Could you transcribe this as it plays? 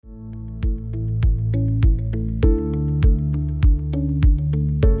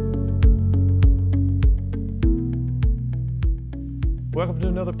Welcome to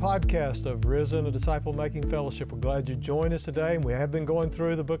another podcast of Risen, a Disciple Making Fellowship. We're glad you joined us today. We have been going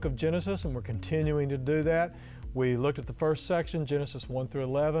through the book of Genesis, and we're continuing to do that. We looked at the first section, Genesis 1 through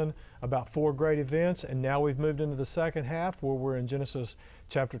 11, about 4 great events, and now we've moved into the second half where we're in Genesis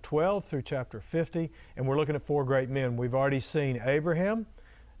chapter 12 through chapter 50, and we're looking at 4 great men. We've already seen Abraham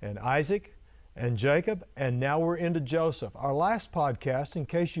and Isaac and Jacob, and now we're into Joseph. Our last podcast, in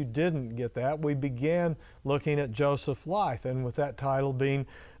case you didn't get that, we began looking at Joseph's life, and with that title being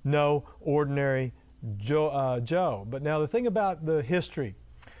No Ordinary Joe. But now the thing about the history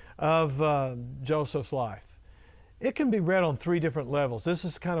of Joseph's life, it can be read on 3 different levels. This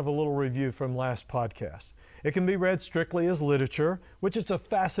is kind of a little review from last podcast. It can be read strictly as literature, which is a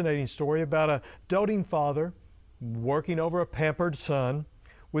fascinating story about a doting father working over a pampered son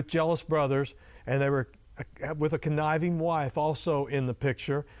with jealous brothers, and they were with a conniving wife also in the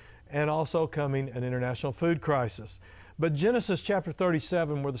picture, and also coming an international food crisis. But Genesis chapter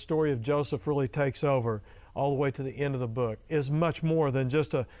 37, where the story of Joseph really takes over all the way to the end of the book, is much more than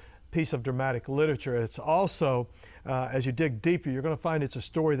just a piece of dramatic literature. It's also, as you dig deeper, you're going to find it's a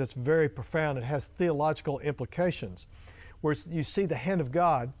story that's very profound. It has theological implications, where you see the hand of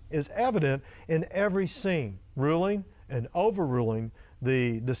God is evident in every scene, ruling and overruling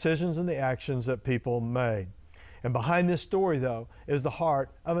the decisions and the actions that people made. And behind this story, though, is the heart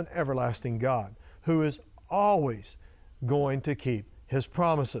of an everlasting God who is always going to keep His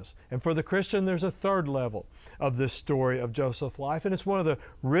promises. And for the Christian, there's a third level of this story of Joseph's life, and it's one of the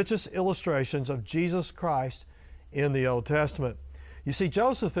richest illustrations of Jesus Christ in the Old Testament. You see,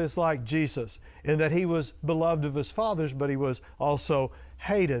 Joseph is like Jesus in that he was beloved of his fathers, but he was also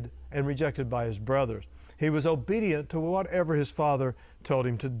hated and rejected by his brothers. He was obedient to whatever his father told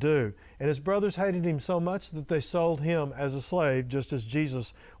him to do. And his brothers hated him so much that they sold him as a slave, just as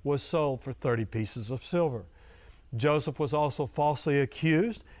Jesus was sold for 30 pieces of silver. Joseph was also falsely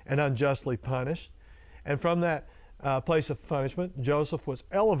accused and unjustly punished. And from that place of punishment, Joseph was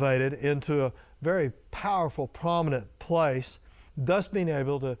elevated into a very powerful, prominent place, thus being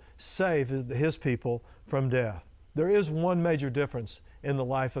able to save his people from death. There is one major difference in the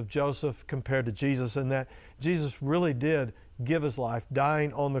life of Joseph compared to Jesus, in that Jesus really did give his life,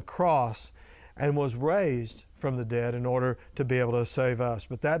 dying on the cross, and was raised from the dead in order to be able to save us.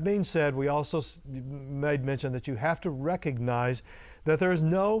 But that being said, we also made mention that you have to recognize that there is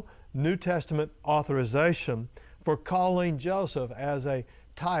no New Testament authorization for calling Joseph as a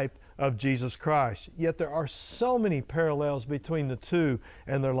type of Jesus Christ. Yet there are so many parallels between the two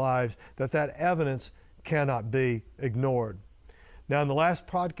and their lives that evidence cannot be ignored. Now, in the last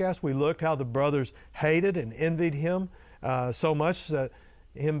podcast, we looked how the brothers hated and envied him so much that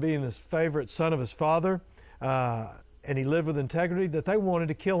him being the favorite son of his father, and he lived with integrity, that they wanted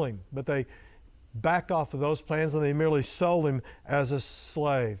to kill him. But they backed off of those plans and they merely sold him as a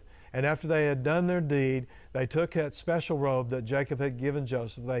slave. And after they had done their deed, they took that special robe that Jacob had given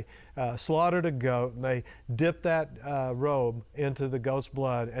Joseph. They slaughtered a goat, and they dipped that robe into the goat's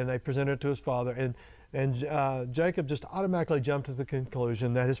blood, and they presented it to his father. And Jacob just automatically jumped to the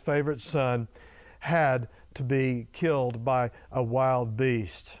conclusion that his favorite son had to be killed by a wild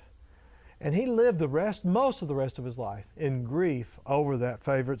beast. And he lived most of the rest of his life in grief over that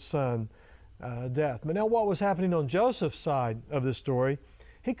favorite son death. But now what was happening on Joseph's side of this story,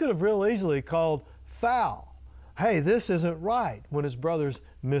 he could have real easily called foul. Hey, this isn't right, when his brothers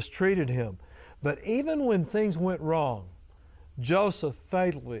mistreated him. But even when things went wrong, Joseph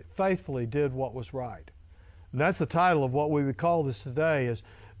faithfully did what was right. And that's the title of what we would call this today, is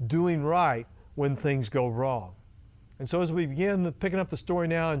doing right when things go wrong. And so as we begin picking up the story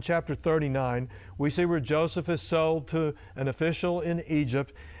now in chapter 39, we see where Joseph is sold to an official in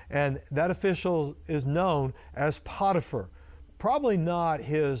Egypt, and that official is known as Potiphar. Probably not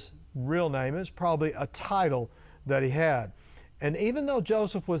his real name, it's probably a title that he had. And even though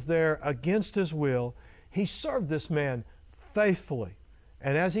Joseph was there against his will, he served this man faithfully.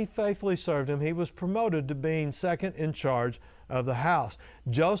 And as he faithfully served him, he was promoted to being second in charge of the house.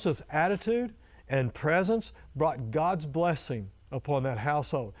 Joseph's attitude and presence brought God's blessing upon that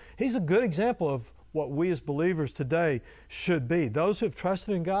household. He's a good example of what we as believers today should be. Those who have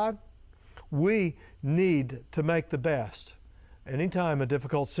trusted in God, we need to make the best anytime a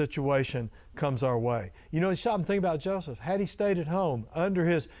difficult situation comes our way. You know, stop and think about Joseph. Had he stayed at home under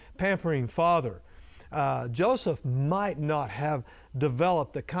his pampering father, Joseph might not have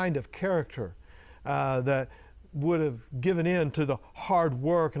developed the kind of character that would have given in to the hard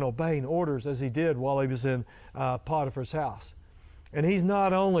work and obeying orders as he did while he was in Potiphar's house. And he's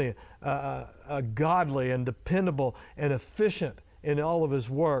not only a godly and dependable and efficient in all of his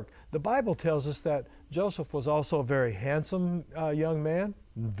work, the Bible tells us that Joseph was also a very handsome young man,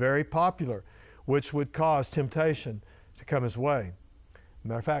 very popular, which would cause temptation to come his way.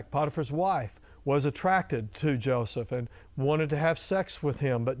 Matter of fact, Potiphar's wife was attracted to Joseph and wanted to have sex with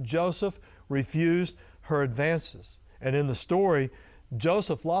him, but Joseph refused her advances. And in the story,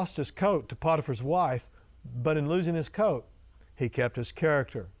 Joseph lost his coat to Potiphar's wife, but in losing his coat, he kept his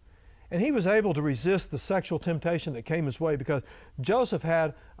character. And he was able to resist the sexual temptation that came his way because Joseph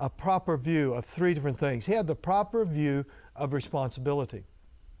had a proper view of three different things. He had the proper view of responsibility.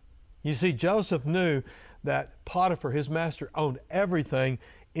 You see, Joseph knew that Potiphar, his master, owned everything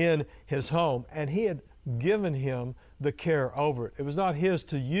in his home, and he had given him the care over it. It was not his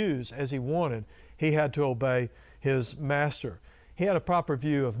to use as he wanted. He had to obey his master. He had a proper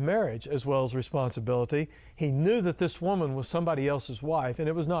view of marriage as well as responsibility. He knew that this woman was somebody else's wife, and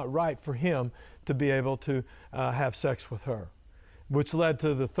it was not right for him to be able to have sex with her, which led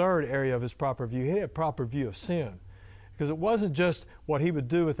to the third area of his proper view. He had a proper view of sin, because it wasn't just what he would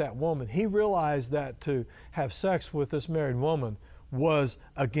do with that woman. He realized that to have sex with this married woman was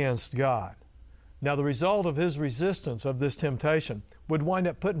against God. Now, the result of his resistance of this temptation would wind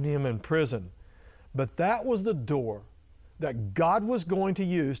up putting him in prison. But that was the door that God was going to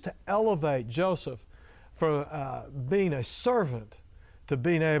use to elevate Joseph from being a servant to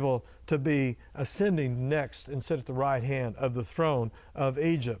being able to be ascending next and sit at the right hand of the throne of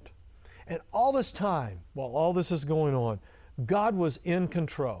Egypt. And all this time, while all this is going on, God was in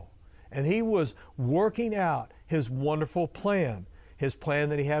control, and He was working out His wonderful plan, His plan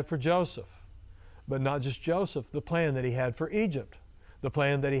that He had for Joseph. But not just Joseph, the plan that He had for Egypt, the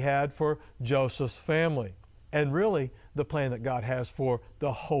plan that He had for Joseph's family, and really the plan that God has for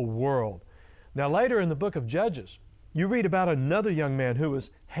the whole world. Now, later in the book of Judges, you read about another young man who was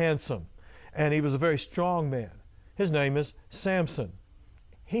handsome, and he was a very strong man. His name is Samson.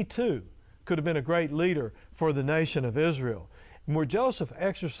 He too could have been a great leader for the nation of Israel. And where Joseph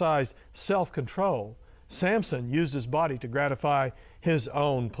exercised self-control, Samson used his body to gratify his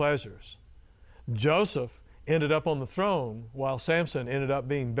own pleasures. Joseph ended up on the throne while Samson ended up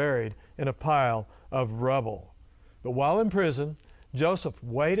being buried in a pile of rubble. But while in prison, Joseph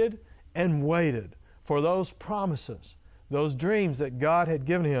waited and waited for those promises, those dreams that God had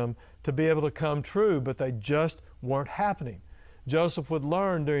given him to be able to come true, but they just weren't happening. Joseph would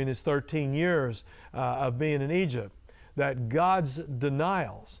learn during his 13 years of being in Egypt that God's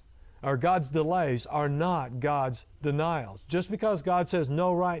denials or God's delays are not God's denials. Just because God says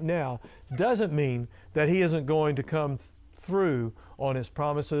no right now doesn't mean that He isn't going to come through on His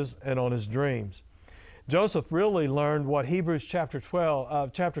promises and on His dreams. Joseph really learned what Hebrews chapter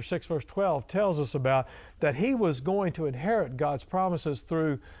 6 verse 12 tells us about, that he was going to inherit God's promises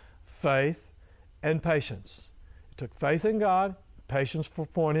through faith and patience. It took faith in God, patience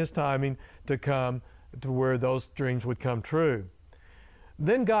for His timing to come to where those dreams would come true.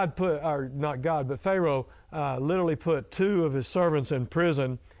 Then Pharaoh literally put two of his servants in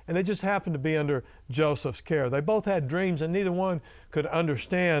prison, and they just happened to be under Joseph's care. They both had dreams, and neither one could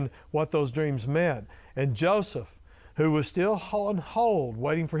understand what those dreams meant. And Joseph, who was still on hold,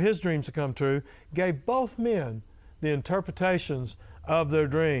 waiting for his dreams to come true, gave both men the interpretations of their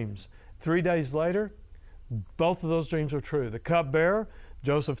dreams. 3 days later, both of those dreams were true. The cupbearer,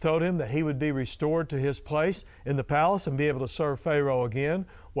 Joseph told him that he would be restored to his place in the palace and be able to serve Pharaoh again,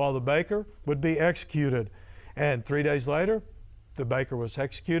 while the baker would be executed. And 3 days later, the baker was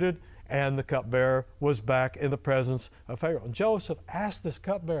executed and the cupbearer was back in the presence of Pharaoh. And Joseph asked this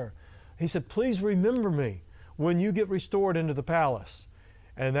cupbearer, he said, "Please remember me when you get restored into the palace."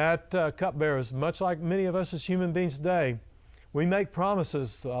 And that cupbearer is much like many of us as human beings today. We make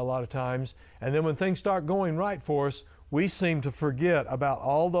promises a lot of times, and then when things start going right for us, we seem to forget about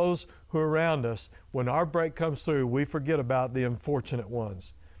all those who are around us. When our break comes through, we forget about the unfortunate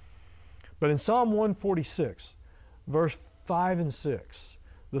ones. But in Psalm 146, verse 5 and 6,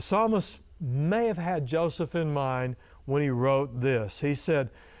 the psalmist may have had Joseph in mind when he wrote this. He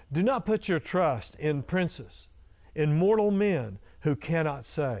said, "Do not put your trust in princes, in mortal men who cannot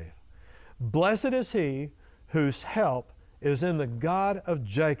save. Blessed is he whose help is in the God of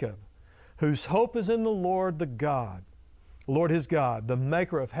Jacob, whose hope is in the Lord his God, the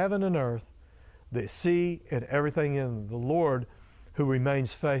maker of heaven and earth, the sea and everything in them, the Lord who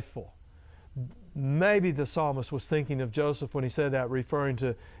remains faithful." Maybe the psalmist was thinking of Joseph when he said that, referring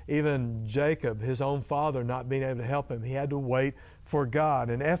to even Jacob, his own father, not being able to help him. He had to wait for God.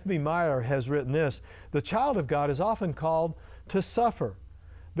 And F.B. Meyer has written this: "The child of God is often called to suffer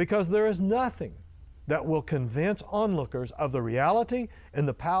because there is nothing that will convince onlookers of the reality and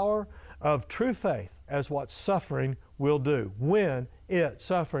the power of true faith as what suffering will do when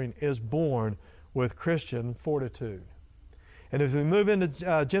suffering is borne with Christian fortitude. And as we move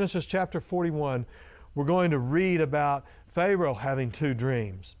into Genesis chapter 41, we're going to read about Pharaoh having 2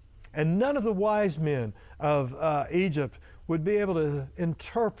 dreams. And none of the wise men of Egypt would be able to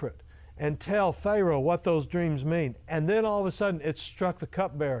interpret and tell Pharaoh what those dreams mean. And then all of a sudden it struck the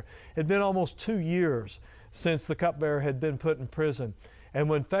cupbearer. It had been almost 2 years since the cupbearer had been put in prison. And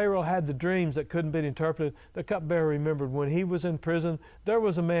when Pharaoh had the dreams that couldn't be interpreted, the cupbearer remembered when he was in prison, there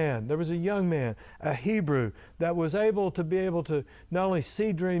was a young man, a Hebrew, that was able to not only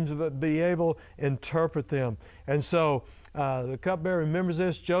see dreams, but be able to interpret them. And so the cupbearer remembers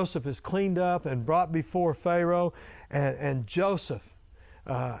this. Joseph is cleaned up and brought before Pharaoh, and Joseph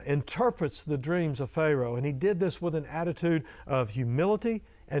interprets the dreams of Pharaoh. And he did this with an attitude of humility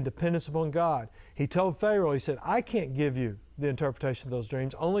and dependence upon God. He told Pharaoh, he said, I can't give you the interpretation of those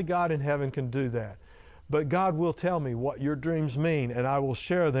dreams. Only God in heaven can do that. But God will tell me what your dreams mean, and I will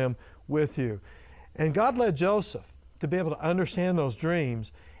share them with you. And God led Joseph to be able to understand those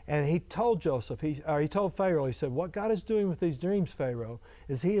dreams. And he told he told Pharaoh, he said, what God is doing with these dreams, Pharaoh,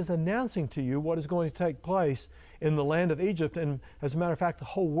 is he is announcing to you what is going to take place in the land of Egypt, and as a matter of fact, the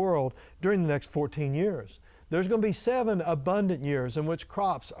whole world during the next 14 years. There's going to be 7 abundant years in which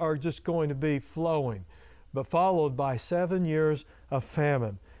crops are just going to be flowing, but followed by 7 years of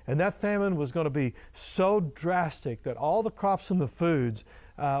famine. And that famine was going to be so drastic that all the crops and the foods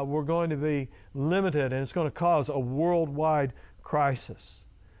were going to be limited, and it's going to cause a worldwide crisis.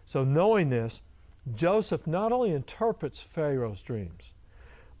 So knowing this, Joseph not only interprets Pharaoh's dreams,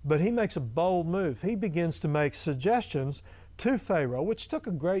 but he makes a bold move. He begins to make suggestions to Pharaoh, which took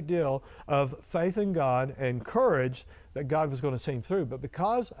a great deal of faith in God and courage that God was going to see him through. But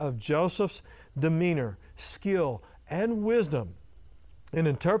because of Joseph's demeanor, skill, and wisdom in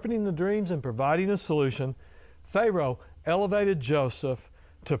interpreting the dreams and providing a solution, Pharaoh elevated Joseph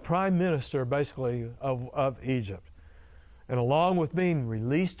to prime minister, basically, of Egypt. And along with being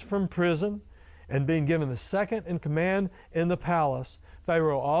released from prison and being given the second in command in the palace,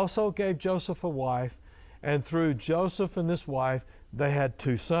 Pharaoh also gave Joseph a wife, and through Joseph and this wife, they had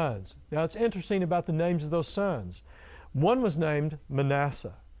 2 sons. Now it's interesting about the names of those sons. One was named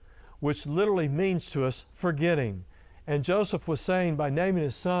Manasseh, which literally means to us forgetting. And Joseph was saying by naming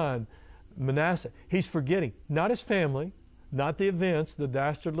his son Manasseh, he's forgetting not his family, not the events, the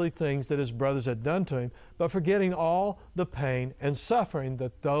dastardly things that his brothers had done to him, but forgetting all the pain and suffering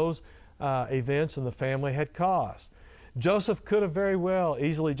that those events in the family had caused. Joseph could have very well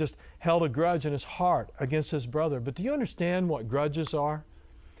easily just held a grudge in his heart against his brother. But do you understand what grudges are?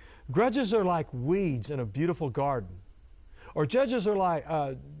 Grudges are like weeds in a beautiful garden. Or grudges are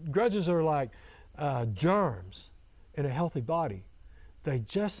like germs in a healthy body. They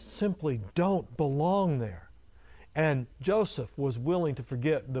just simply don't belong there. And Joseph was willing to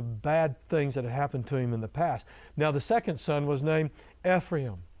forget the bad things that had happened to him in the past. Now the second son was named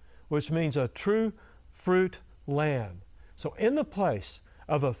Ephraim, which means a true fruit land. So in the place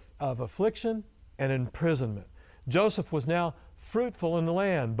of affliction and imprisonment, Joseph was now fruitful in the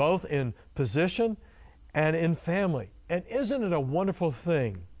land, both in position and in family. And isn't it a wonderful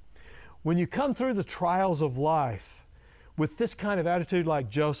thing when you come through the trials of life with this kind of attitude like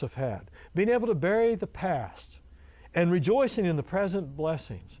Joseph had, being able to bury the past and rejoicing in the present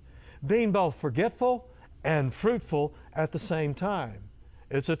blessings, being both forgetful and fruitful at the same time.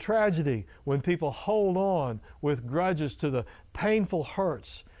 It's a tragedy when people hold on with grudges to the painful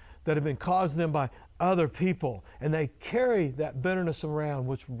hurts that have been caused them by other people, and they carry that bitterness around,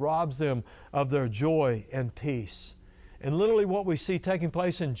 which robs them of their joy and peace. And literally what we see taking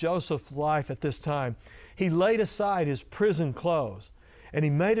place in Joseph's life at this time, he laid aside his prison clothes and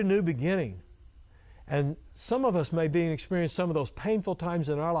he made a new beginning. And some of us may be experiencing some of those painful times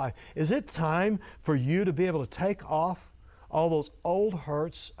in our life. Is it time for you to be able to take off all those old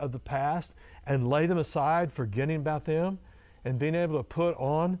hurts of the past and lay them aside, forgetting about them, and being able to put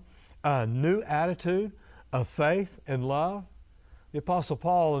on a new attitude of faith and love? The Apostle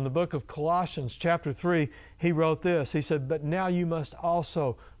Paul in the book of Colossians chapter 3, he wrote this. He said, but now you must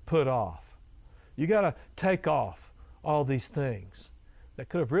also put off. You got to take off all these things that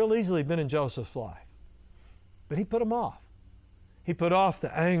could have real easily been in Joseph's life. But he put them off. He put off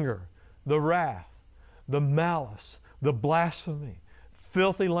the anger, the wrath, the malice, the blasphemy,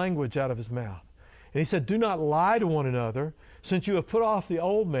 filthy language out of his mouth. And he said, do not lie to one another, since you have put off the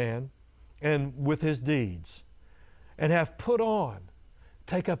old man and with his deeds, and have put on,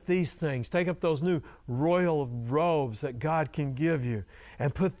 take up these things, take up those new royal robes that God can give you,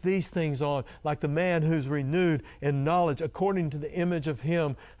 and put these things on, like the man who's renewed in knowledge according to the image of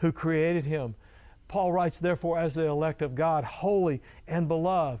him who created him. Paul writes, therefore, as the elect of God, holy and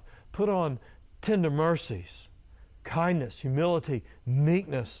beloved, put on tender mercies, kindness, humility,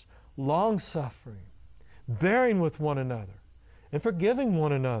 meekness, long-suffering, bearing with one another, and forgiving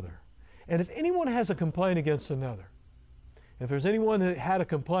one another. And if anyone has a complaint against another, if there's anyone that had a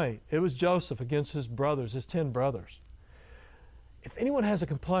complaint, it was Joseph against his brothers, his 10 brothers. If anyone has a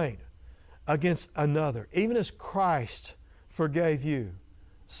complaint against another, even as Christ forgave you,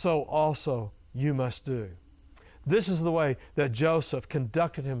 so also you must do. This is the way that Joseph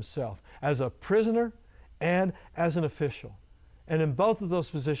conducted himself as a prisoner and as an official. And in both of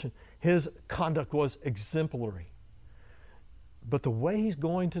those positions, his conduct was exemplary. But the way he's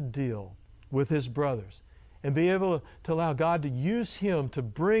going to deal with his brothers and be able to allow God to use him to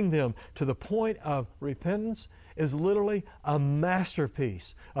bring them to the point of repentance is literally a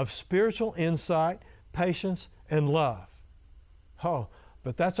masterpiece of spiritual insight, patience, and love. Oh,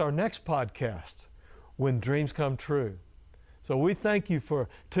 but that's our next podcast, When Dreams Come True. So we thank you for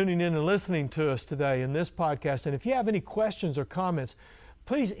tuning in and listening to us today in this podcast. And if you have any questions or comments,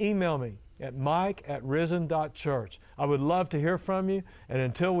 please email me at mike@risen.church. I would love to hear from you. And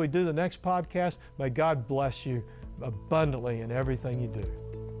until we do the next podcast, may God bless you abundantly in everything you do.